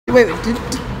Wait,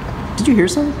 did you hear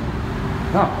something?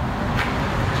 No.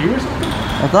 Did you hear something?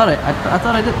 I thought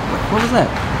I did. What was that?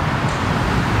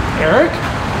 Eric?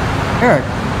 Eric,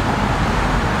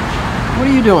 what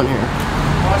are you doing here?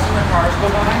 Watching the cars go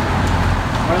by.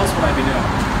 What else would I be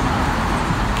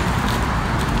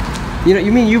doing? You know,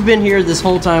 you mean you've been here this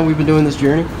whole time we've been doing this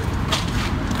journey?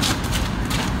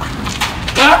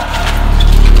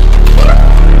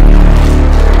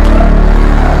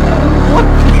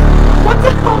 What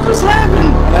the hell just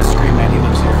happened? That's Scream Man, he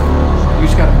lives here. You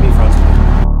just gotta be friends with him.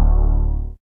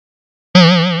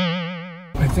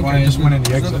 I think I just went in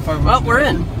the exit. Well, we're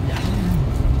in.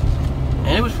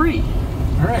 And it was free.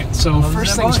 Alright, so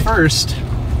first things first,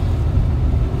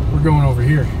 we're going over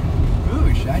here.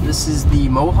 Ooh, shiny. This is the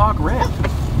Mohawk ramp.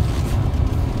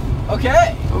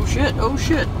 Okay. Oh shit, oh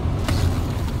shit.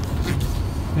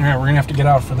 Alright, we're gonna have to get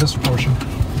out for this portion.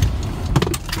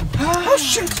 Oh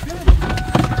shit.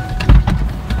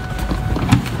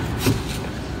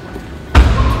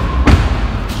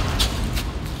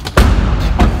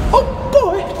 Oh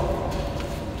boy.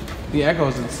 The echo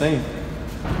is insane.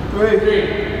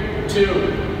 3, 2,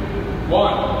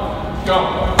 1, go.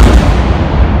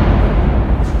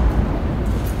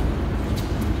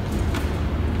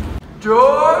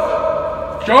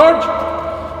 George. George!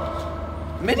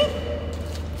 Minnie.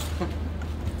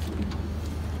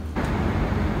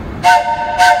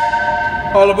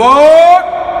 All aboard!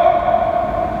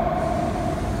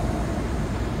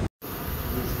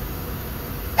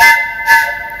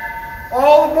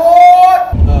 All aboard!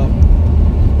 Oh,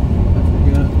 I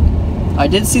forgot. I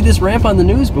did see this ramp on the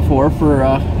news before for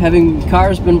having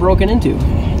cars been broken into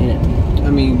in it. I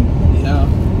mean, yeah.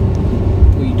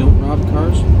 Well, you don't rob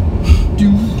cars?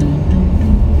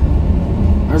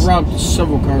 I robbed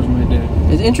several cars in my day.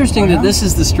 It's interesting that this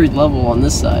is the street level on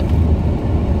this side.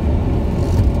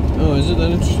 Oh, is it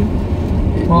that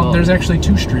interesting? Well, there's actually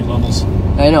 2 street levels.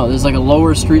 I know, there's like a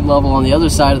lower street level on the other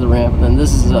side of the ramp, and then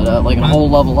this is like a whole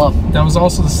level up. That was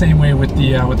also the same way with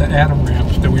the Adam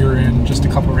ramp that we were in just a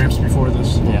couple ramps before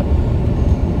this. Yeah.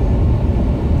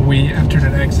 We entered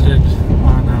and exited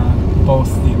on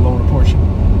both the lower portion.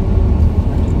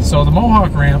 So the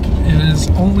Mohawk ramp is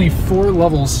only 4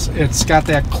 levels. It's got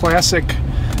that classic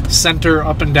center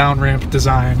up and down ramp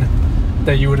design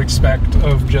that you would expect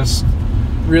of just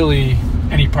really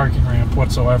any parking ramp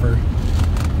whatsoever.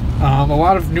 A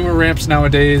lot of newer ramps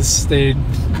nowadays, they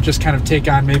just kind of take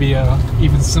on maybe a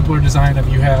even simpler design of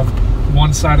you have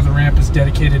one side of the ramp is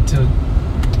dedicated to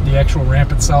the actual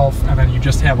ramp itself, and then you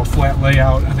just have a flat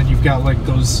layout, and then you've got like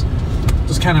those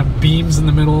kind of beams in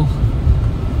the middle,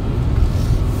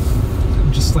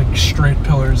 just like straight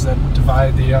pillars that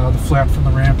divide the flat from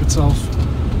the ramp itself.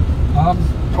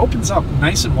 Opens up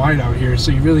nice and wide out here,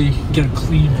 so you really get a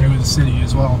clean view of the city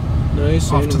as well.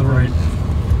 Nice. Off to the right.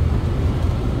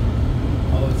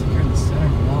 Oh, it's here in the center.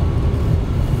 Wow.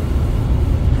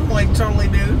 I'm like, totally,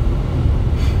 dude.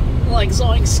 Like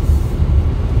zoinks.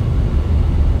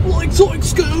 Like Zoink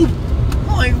Scoop.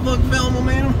 Like, look, Velma,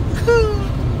 man.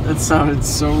 That sounded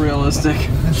so realistic. I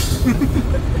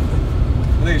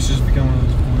think it's just become one of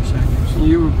those voice actors.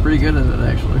 You were pretty good at it,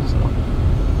 actually. So.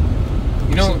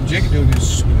 You know, Jake could do a good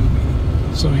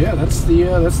Scooby. So yeah, that's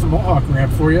the Mohawk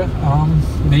ramp for you.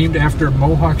 Named after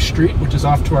Mohawk Street, which is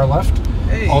off to our left.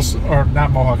 Hey. Also, or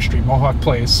not Mohawk Street, Mohawk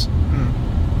Place.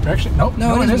 Actually, nope.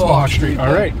 No, it is Mohawk Street.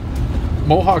 All right.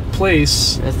 Mohawk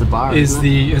Place That's the bar. is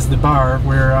the bar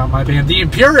where my band The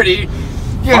Impurity,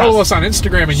 follow us on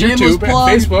Instagram and YouTube and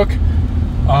Facebook,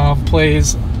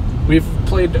 plays. We've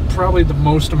played probably the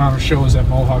most amount of shows at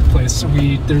Mohawk Place. So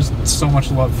there's so much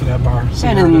love for that bar. So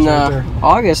And in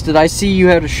August, did I see you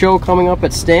had a show coming up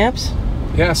at Stamps?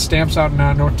 Yeah, Stamps out in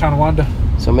North Tonawanda.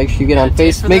 So make sure you get on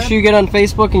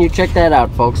Facebook and you check that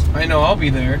out, folks. I know, I'll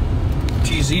be there.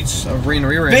 Tzeets of Rena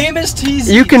Rerun. Famous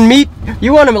Tzeets. You can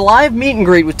you want a live meet and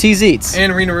greet with Tzeets.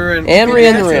 And Rena Rerun. And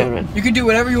Rena Rerun. You can do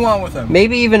whatever you want with them.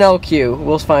 Maybe even LQ.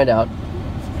 We'll find out.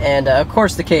 And of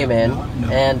course the K-Man.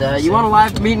 And you want a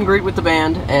live meet and greet with the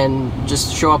band, and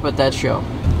just show up at that show.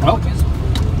 Well,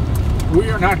 we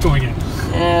are not going in.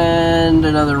 And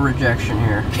another rejection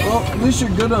here. Well, at least you're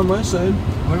good on my side.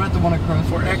 What about the one across?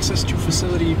 For access to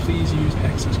facility, please use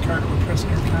access card or press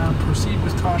intercom. Proceed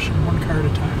with caution, 1 car at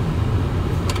a time.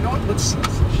 You know what? Let's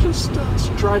just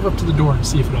drive up to the door and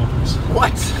see if it opens.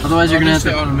 What? Otherwise, you're gonna have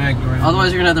to. Automatic door.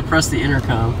 Otherwise, you're gonna have to press the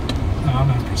intercom. No, I'm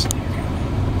not pressing the intercom.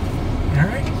 All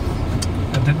right,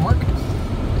 that didn't work.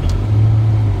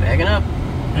 Backing up.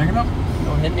 Backing up.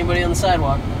 Don't hit anybody on the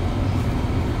sidewalk.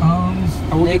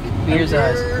 Nick, here's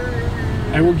eyes.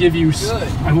 I will give you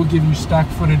stock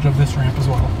footage of this ramp as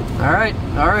well.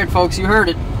 All right, folks, you heard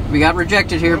it. We got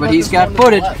rejected here, but he's got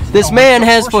footage. This man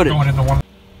has footage.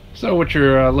 So what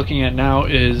you're looking at now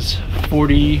is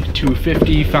 40 to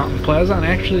 50 Fountain Plaza, and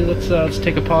actually let's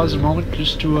take a pause a moment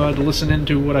just to listen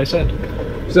into what I said.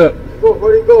 So,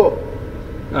 Where do you go?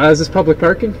 is this public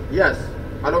parking? Yes.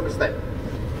 How long is that?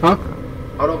 Huh?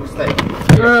 How long is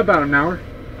that? About an hour.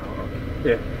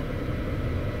 Yeah.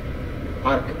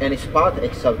 Park any spot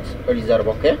except reserve,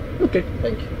 okay? Okay.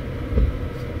 Thank you.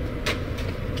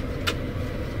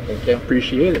 Thank you.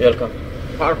 Appreciate it. Welcome.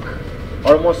 Park.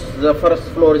 Almost the first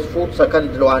floor is food,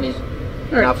 second one is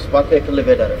enough spot, take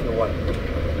elevator if you want.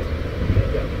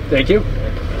 Thank you.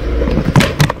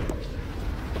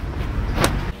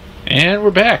 And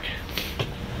we're back.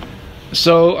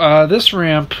 So this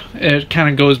ramp, it kind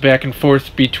of goes back and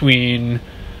forth between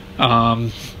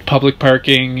public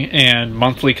parking and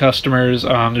monthly customers.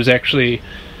 There's actually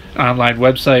an online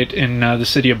website in the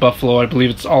city of Buffalo, I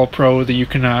believe it's All Pro, that you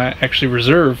can actually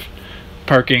reserve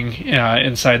parking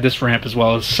inside this ramp, as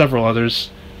well as several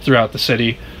others throughout the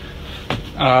city.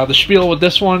 The spiel with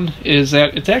this one is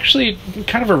that it's actually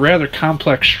kind of a rather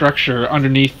complex structure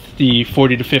underneath the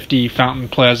 40 to 50 Fountain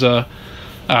Plaza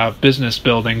business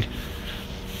building.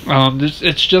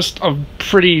 It's just a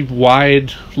pretty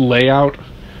wide layout.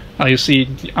 You see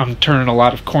I'm turning a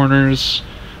lot of corners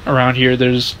around here.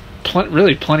 There's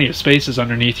really plenty of spaces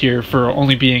underneath here for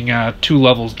only being 2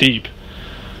 levels deep.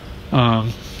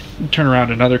 Turn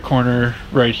around another corner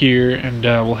right here, and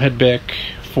we'll head back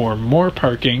for more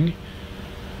parking.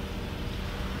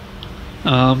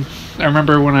 I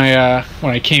remember when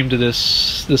I came to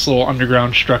this little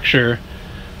underground structure,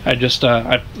 I just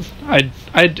I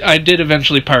did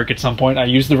eventually park at some point. I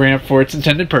used the ramp for its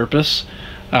intended purpose,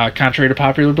 contrary to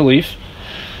popular belief,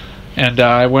 and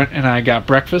I went and I got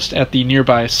breakfast at the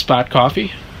nearby Spot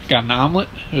Coffee. Got an omelet.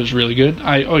 It was really good.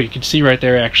 Oh, you can see right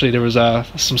there, actually, there was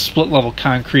some split level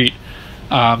concrete.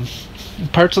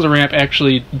 Parts of the ramp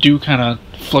actually do kind of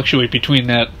fluctuate between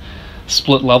that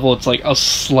split level. It's like a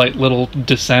slight little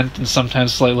descent and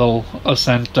sometimes slight little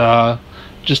ascent,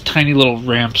 just tiny little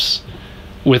ramps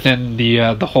within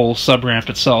the whole sub-ramp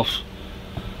itself.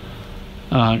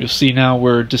 You'll see now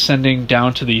we're descending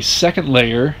down to the second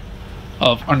layer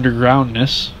of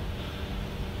undergroundness.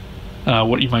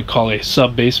 What you might call a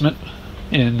sub-basement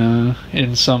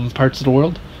in some parts of the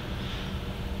world.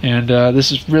 And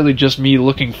this is really just me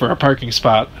looking for a parking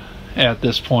spot at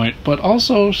this point, but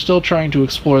also still trying to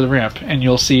explore the ramp. And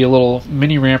you'll see a little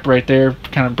mini ramp right there,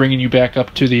 kind of bringing you back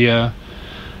up to the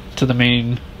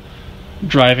main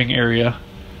driving area.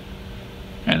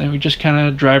 And then we just kind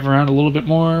of drive around a little bit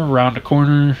more, around a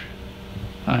corner.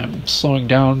 I'm slowing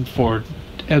down for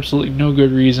absolutely no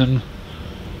good reason.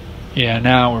 Yeah,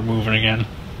 now we're moving again.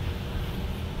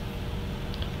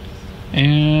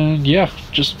 And yeah,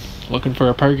 just looking for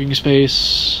a parking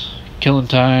space, killing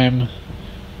time,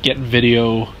 getting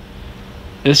video.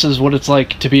 This is what it's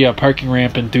like to be a parking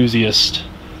ramp enthusiast.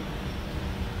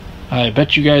 I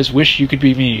bet you guys wish you could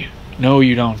be me. No,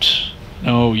 you don't.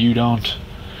 No, you don't.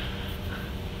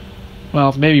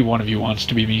 Well, maybe one of you wants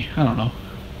to be me. I don't know.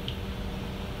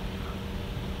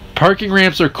 Parking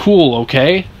ramps are cool,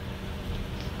 okay?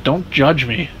 Don't judge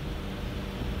me.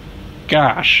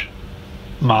 Gosh.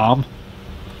 Mom.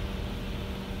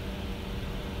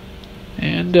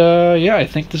 And, yeah, I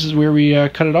think this is where we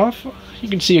cut it off. You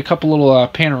can see a couple little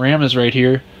panoramas right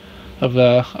here of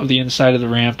the inside of the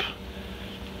ramp.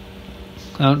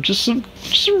 Just some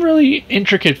really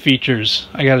intricate features,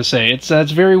 I gotta say. It's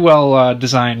very well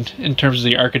designed in terms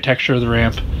of the architecture of the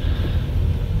ramp.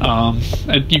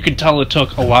 You can tell it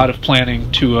took a lot of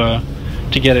planning to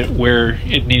get it where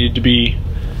it needed to be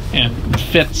and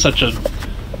fit such a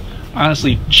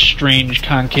honestly strange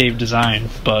concave design,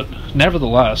 but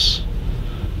nevertheless,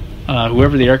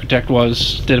 whoever the architect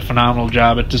was did a phenomenal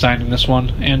job at designing this one,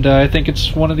 and I think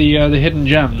it's one of the hidden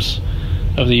gems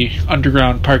of the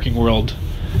underground parking world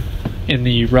in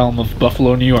the realm of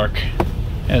Buffalo, New York,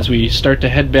 as we start to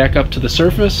head back up to the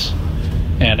surface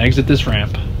and exit this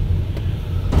ramp.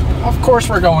 Of course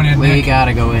we're going in. We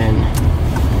gotta go in.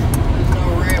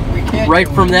 No ramp, we can't Right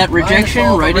go from in. that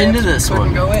rejection, right into this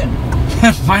one. Go in.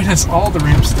 Minus all the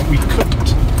ramps that we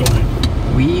couldn't go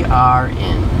in. We are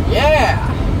in. Yeah.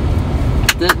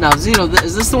 Now, Zito,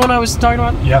 is this the one I was talking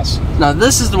about? Yes. Now,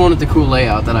 this is the one with the cool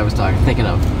layout that I was thinking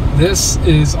of. This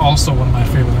is also one of my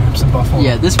favorite ramps in Buffalo.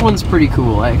 Yeah, this one's pretty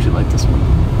cool. I actually like this one.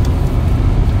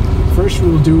 First, we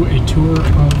will do a tour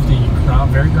of the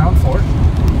very ground floor.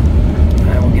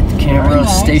 I will get the camera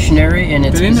stationary in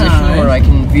its Very position nice. where I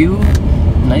can view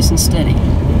nice and steady.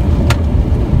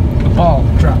 The ball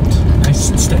dropped nice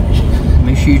and steady.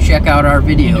 Make sure you check out our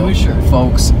video,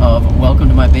 folks, of Welcome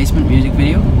to My Basement music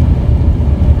video.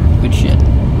 Good shit.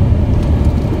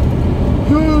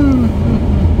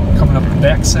 Coming up the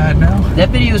backside now. That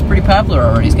video is pretty popular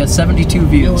already. It's got 72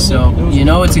 views, so you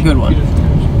know it's a good one.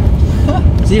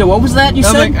 Zeta, what was that you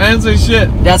said? I didn't say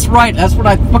shit. That's right. That's what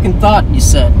I fucking thought you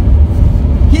said.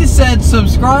 He said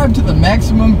subscribe to the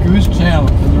Maximum Goose channel.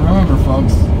 Because remember,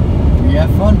 folks, we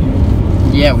have fun here.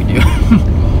 Yeah, we do.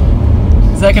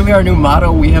 Is that gonna be our new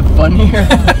motto? We have fun here.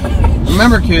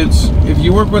 Remember, kids, if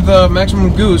you work with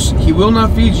Maximum Goose, he will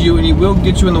not feed you, and he will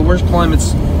get you in the worst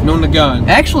climates known to God.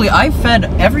 Actually, I fed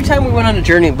every time we went on a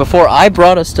journey before I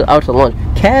brought us out to lunch.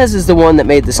 Kaz is the one that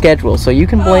made the schedule, so you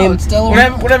can blame. What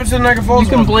happened to the Niagara Falls? You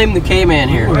can blame the K-Man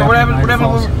here. What happened?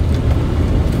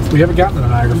 We haven't gotten to the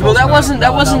Niagara Falls. Well, that wasn't.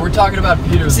 No, we're talking about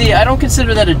Peter. See, I don't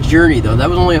consider that a journey though. That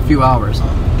was only a few hours.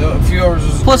 A few hours.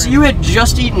 Plus, you had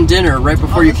just eaten dinner right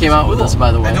before you came out with us.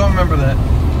 By the way, I don't remember that.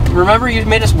 Remember, you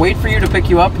made us wait for you to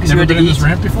pick you up because you had to been in eat. this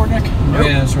ramp before, Nick? Oh,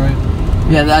 yeah, that's right.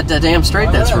 Yeah, that damn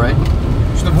straight. That's right.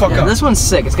 Shut the fuck up. This one's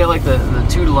sick. It's got like the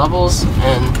 2 levels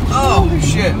and. Oh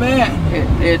shit, man!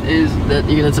 It is that.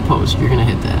 That's a post. You're gonna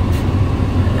hit that.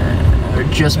 Or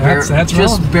just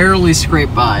barely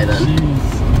scrape by then.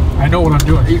 Jeez. I know what I'm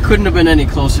doing. You couldn't have been any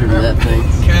closer to that thing.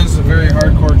 Ken's a very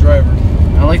hardcore driver.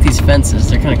 I like these fences.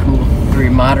 They're kind of cool. Very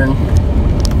modern.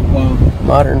 Wow.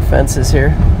 Modern fences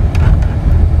here.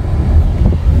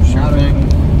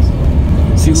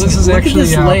 See, this is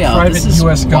actually private this is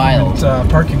U.S. government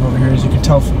parking over here, as you can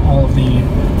tell from all of the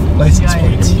license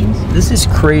plates. This is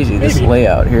crazy, this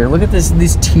layout here. Look at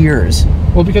these tiers.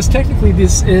 Well, because technically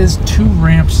this is 2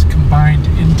 ramps combined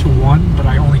into one, but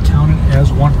I only count it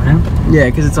as 1 ramp. Yeah,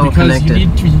 because it's all connected.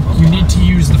 Because you need to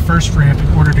use the first ramp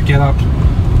in order to get up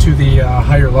to the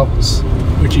higher levels,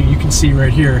 which you can see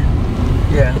right here.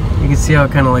 Yeah, you can see how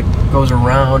it kind of like goes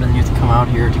around, and you have to come out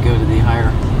here to go to the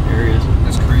higher areas.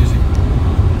 That's crazy.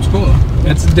 It's cool.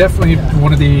 It's definitely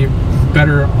one of the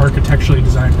better architecturally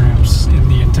designed ramps in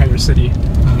the entire city,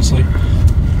 honestly.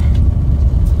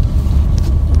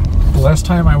 The last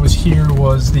time I was here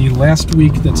was the last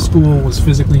week that school was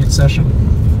physically in session.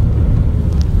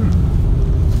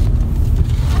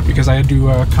 Because I had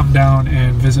to come down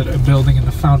and visit a building in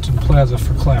the Fountain Plaza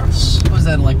for class. Was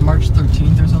that like March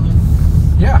 13th or something?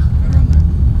 Yeah. Right around there.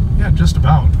 Yeah, just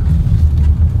about.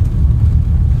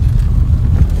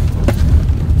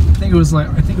 I think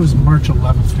it was March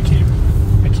 11th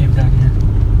I came down here.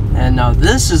 And now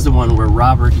this is the one where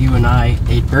Robert, you and I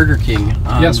ate Burger King.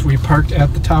 Yes, we parked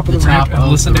at the top of the ramp and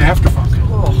listened to Afterfunk.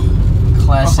 Oh,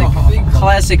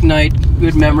 classic night.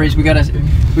 Good memories. We gotta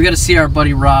see our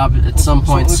buddy Rob at some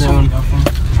point soon.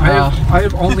 I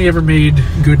have only ever made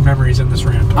good memories in this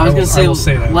ramp. I will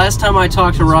say that. Last time I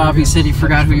talked to Rob, he said he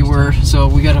forgot who you were, so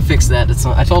we gotta fix that.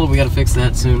 I told him we gotta fix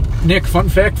that soon. Nick, fun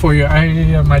fact for you: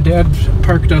 my dad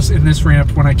parked us in this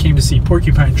ramp when I came to see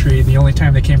Porcupine Tree. The only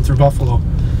time they came through Buffalo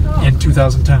in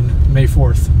 2010, May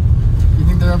 4th. You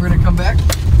think they're ever gonna come back?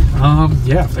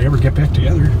 Yeah, if they ever get back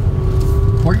together.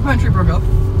 Porcupine Tree broke up.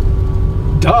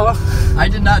 Duh. I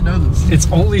did not know this. It's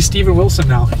only Steven Wilson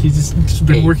now. He's just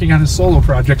been working on his solo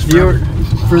projects forever.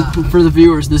 For the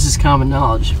viewers, this is common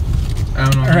knowledge. I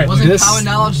don't know. All right, Wasn't common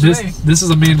knowledge today. This is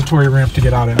a mandatory ramp to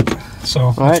get out at. So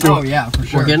all right. Oh yeah, for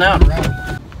sure. We're getting out.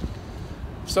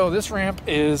 So this ramp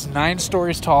is 9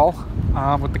 stories tall,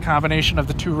 with the combination of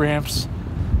the 2 ramps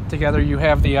together. You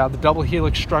have the double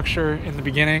helix structure in the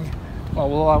beginning. Well,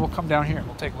 we'll come down here and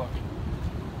we'll take a look.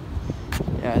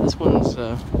 Yeah, this one's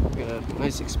got a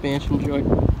nice expansion joint.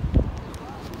 So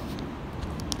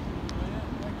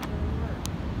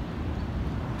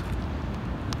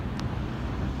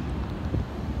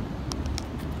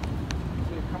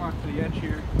you come out to the edge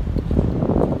here. You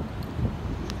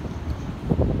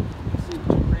see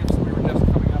the 2 ramps that we were just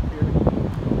coming up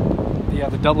here.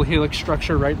 The double helix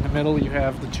structure right in the middle. You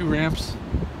have the 2 ramps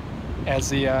as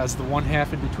the one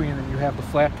half in between, and you have the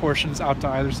flat portions out to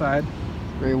either side.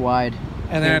 Very wide.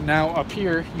 And then now up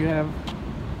here you have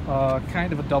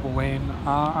kind of a double lane.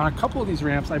 On a couple of these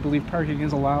ramps, I believe parking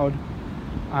is allowed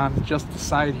on just the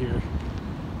side here.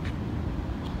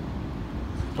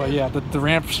 But yeah, the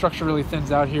ramp structure really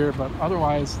thins out here, but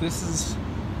otherwise this is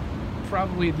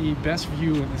probably the best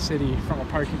view in the city from a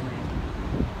parking ramp.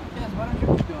 Yes, why don't you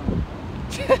keep going?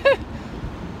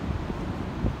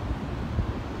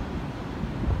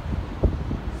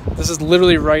 This is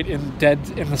literally right dead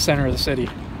in the center of the city.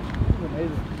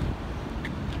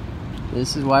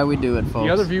 This is why we do it, folks.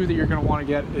 The other view that you're going to want to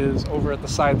get is over at the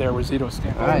side there where Zito's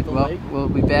standing. Alright, well, we'll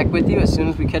be back with you as soon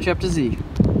as we catch up to Z.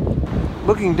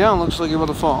 Looking down looks like you're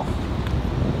about to fall.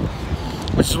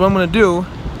 Which is what I'm going to do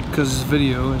because this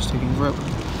video is taking forever.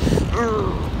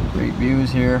 Great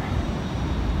views here.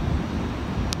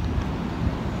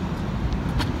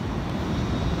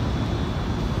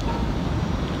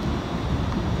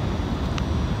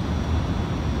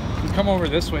 Come over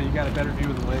this way, you got a better view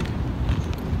of the lake.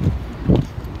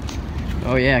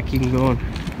 Oh yeah, keep going.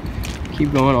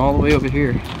 Keep going all the way over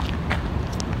here.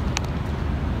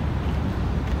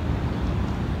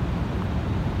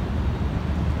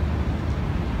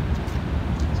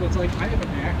 So it's like I have a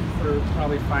knack for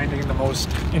probably finding the most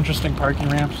interesting parking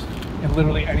ramps in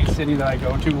literally any city that I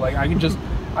go to. Like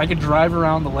I could drive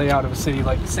around the layout of a city,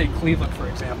 like say Cleveland for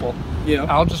example. Yeah.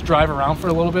 I'll just drive around for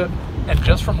a little bit, and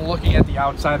just from looking at the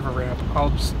outside of a ramp,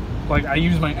 I'll just I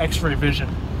use my X-ray vision,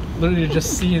 literally to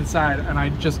just see inside, and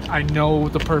I know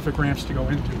the perfect ramps to go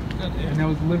into. And that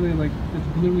was literally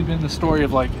it's literally been the story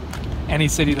of like any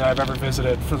city that I've ever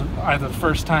visited for either the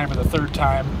first time or the third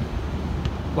time.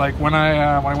 Like when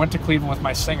I went to Cleveland with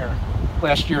my singer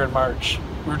last year in March,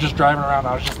 we were just driving around.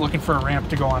 I was just looking for a ramp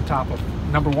to go on top of.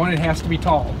 Number one, it has to be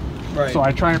tall. Right. So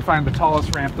I try and find the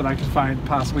tallest ramp that I can find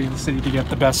possibly in the city to get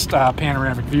the best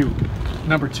panoramic view.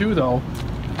 Number two, though,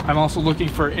 I'm also looking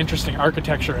for interesting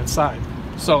architecture inside.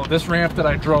 So this ramp that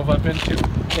I drove up into,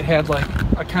 it had like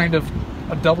a kind of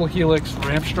a double helix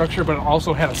ramp structure, but it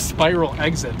also had a spiral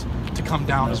exit to come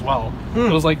down as well.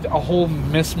 It was like a whole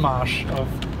mishmash of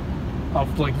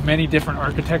like many different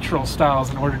architectural styles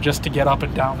in order just to get up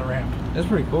and down the ramp. That's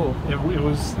pretty cool. It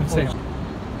was insane.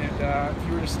 And if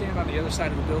you were to stand on the other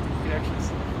side of the building, you could actually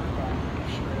see the curb line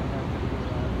straight ahead.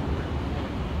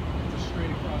 It's a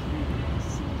straight across view. You can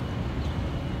see.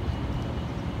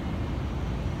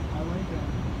 I like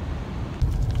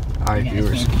that. All right,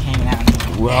 viewers. Hang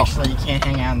out. Well, Actually, you can't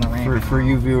hang out on the ramp. For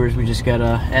you viewers, we just got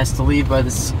asked to leave by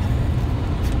this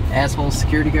asshole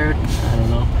security guard. I don't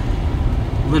know.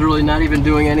 Literally not even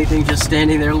doing anything, just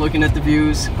standing there looking at the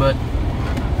views. But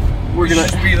we're gonna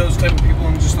just be those type of people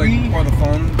and just like on the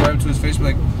phone, drive to his face, and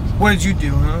be like, "What did you do,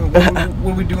 huh?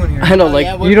 What are we doing here?" I know, like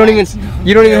you don't even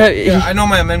have. Yeah, I know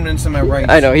my amendments and my rights.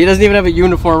 I know he doesn't even have a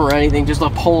uniform or anything, just a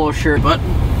polo shirt. But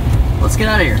let's get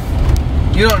out of here.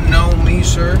 You don't know me,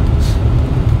 sir.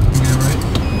 Yeah, right.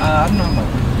 I'm not.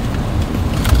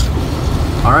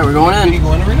 All right, we're going Can in. you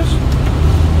go in arenas?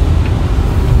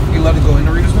 You allowed to go in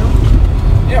arenas now?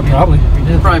 Yeah, probably. You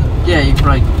could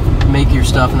probably make your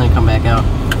stuff and then come back out.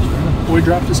 Boy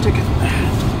dropped his ticket.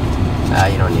 Ah,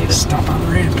 you don't need it. Stop on the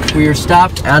ramp. We are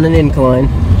stopped on an incline.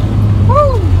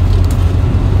 Woo!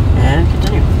 And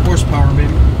continue. Horsepower,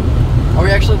 baby. Are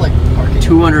we actually like parking?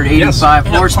 285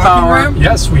 In a horsepower. parking ramp?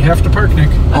 Yes, we have to park, Nick.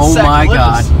 Oh That's my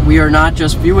sacrilegious. god. We are not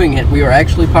just viewing it, we are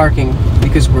actually parking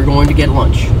because we're going to get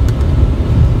lunch.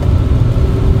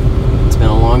 It's been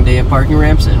a long day of parking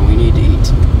ramps and we need to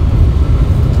eat.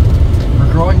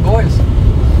 We're growing boys.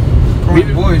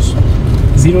 Growing boys.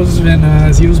 Zito's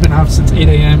been out since 8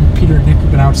 a.m. Peter and Nick have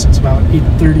been out since about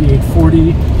 8:30,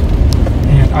 8:40.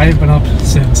 And I have been up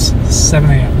since 7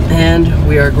 a.m. And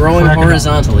we are growing Cracking up.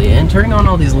 horizontally and turning on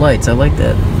all these lights. I like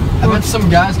that. I bet some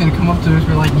guy's gonna come up to us and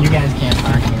be like, "You guys can't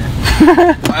park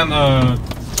here." I'm a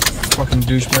fucking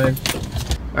douchebag.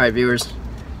 Alright, viewers.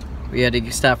 We had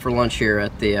to stop for lunch here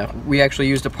at the... we actually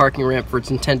used a parking ramp for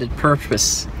its intended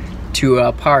purpose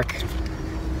to park.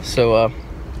 So,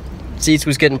 Tzeets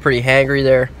was getting pretty hangry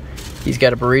there. He's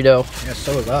got a burrito. Yeah,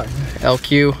 so was I.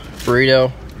 LQ,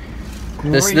 burrito.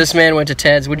 This man went to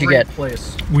Ted's. What'd you get?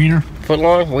 Place. Wiener.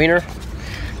 Footlong, wiener.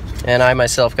 And I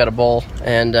myself got a bowl.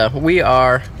 And we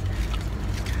are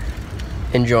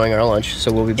enjoying our lunch.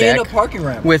 So we'll be back In a parking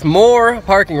ramp. with more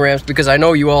parking ramps because I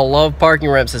know you all love parking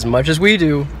ramps as much as we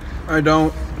do. I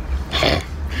don't.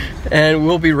 And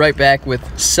we'll be right back with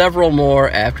several more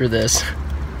after this.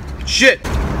 Shit.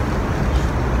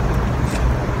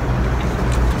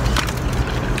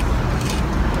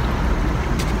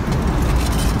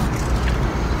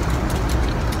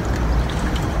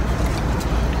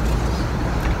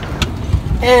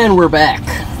 And we're back.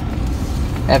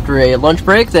 After a lunch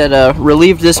break that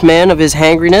relieved this man of his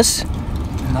hangriness,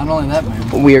 Not only that,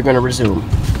 man. we are going to resume.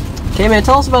 Okay, man,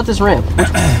 tell us about this ramp.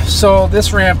 So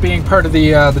this ramp being part of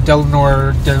the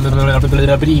Delaware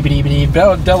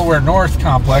North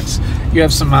complex, you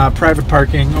have some private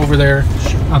parking over there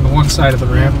on the one side of the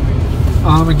ramp.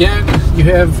 Again, you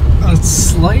have a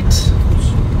slight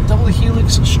double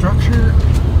helix structure,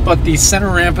 but the center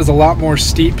ramp is a lot more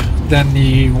steep than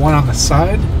the one on the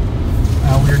side.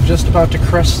 We're just about to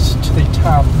crest to the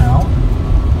top now.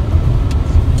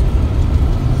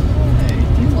 Hey,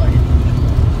 do you like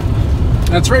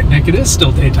it? That's right, Nick. It is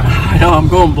still daytime. I know, I'm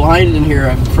going blind in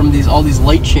here from all these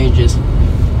light changes.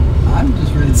 I'm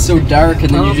just ready. It's so dark, and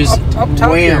then you just up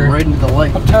top wham here. right into the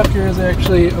lake. Up top here is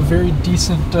actually a very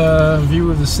decent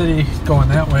view of the city going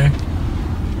that way.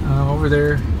 Over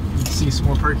there, you can see some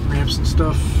more parking ramps and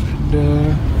stuff.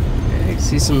 And, You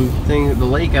see the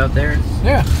lake out there.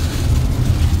 yeah,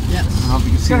 I Yes. don't know if you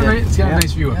can see that. it's got a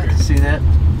nice view up here. See that?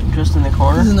 Just in the This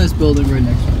corner. is a nice building right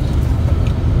next to it.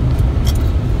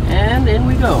 And in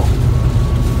we go.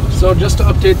 So just to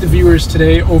update the viewers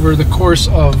today, over the course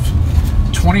of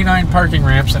 29 parking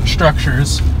ramps and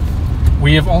structures,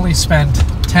 we have only spent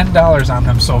 $10 on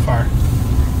them so far.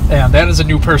 And that is a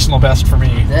new personal best for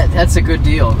me. That's a good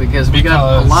deal because we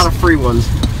got a lot of free ones.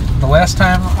 The last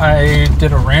time I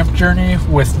did a ramp journey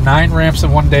with 9 ramps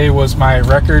in one day was my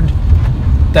record.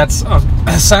 That's a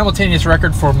simultaneous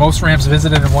record for most ramps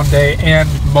visited in one day and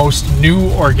most new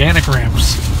organic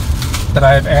ramps that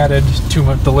I've added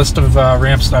to the list of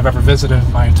ramps that I've ever visited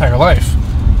in my entire life.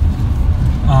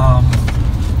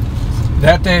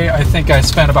 That day, I think I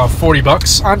spent about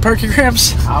 $40 on parking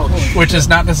ramps, Ouch. which is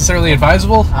not necessarily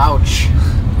advisable. Ouch.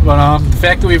 But the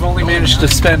fact that we've only managed to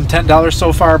spend $10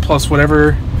 so far, plus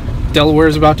whatever Delaware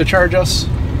is about to charge us,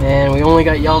 And we only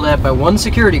got yelled at by one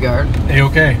security guard.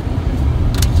 A-okay.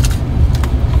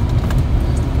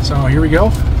 So here we go.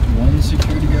 One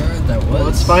security guard that was.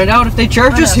 Let's find out if they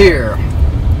charge us here.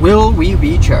 Will we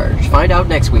be charged? Find out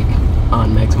next week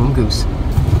on Maximum Goose.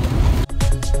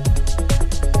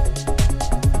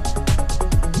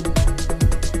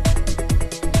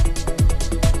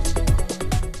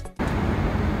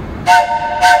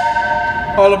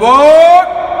 All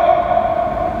aboard!